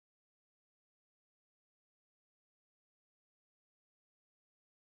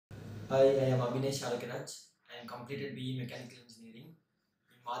Hi, I am Abhinesh Alakaraj. I am completed BE Mechanical Engineering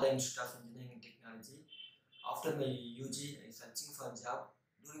in Mada Institute of Engineering and Technology. After my UG, I am searching for a job.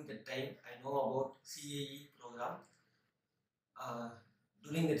 During that time, I know about CAE program. Uh,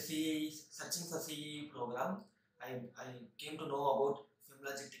 During that CAE, searching for CAE program, I came to know about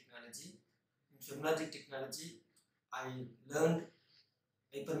FilmLogic technology. In FilmLogic technology, I learned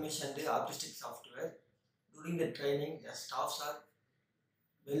hypermesh and artistic software. During the training, the staffs are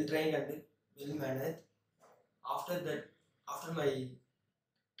well trained and well managed. After that, after my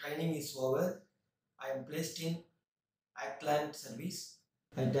training is over, I am placed in Ackland service.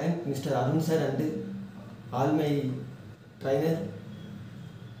 I thank Mr. Arun sir and all my trainer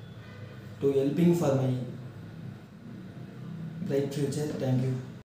to helping for my bright future. Thank you.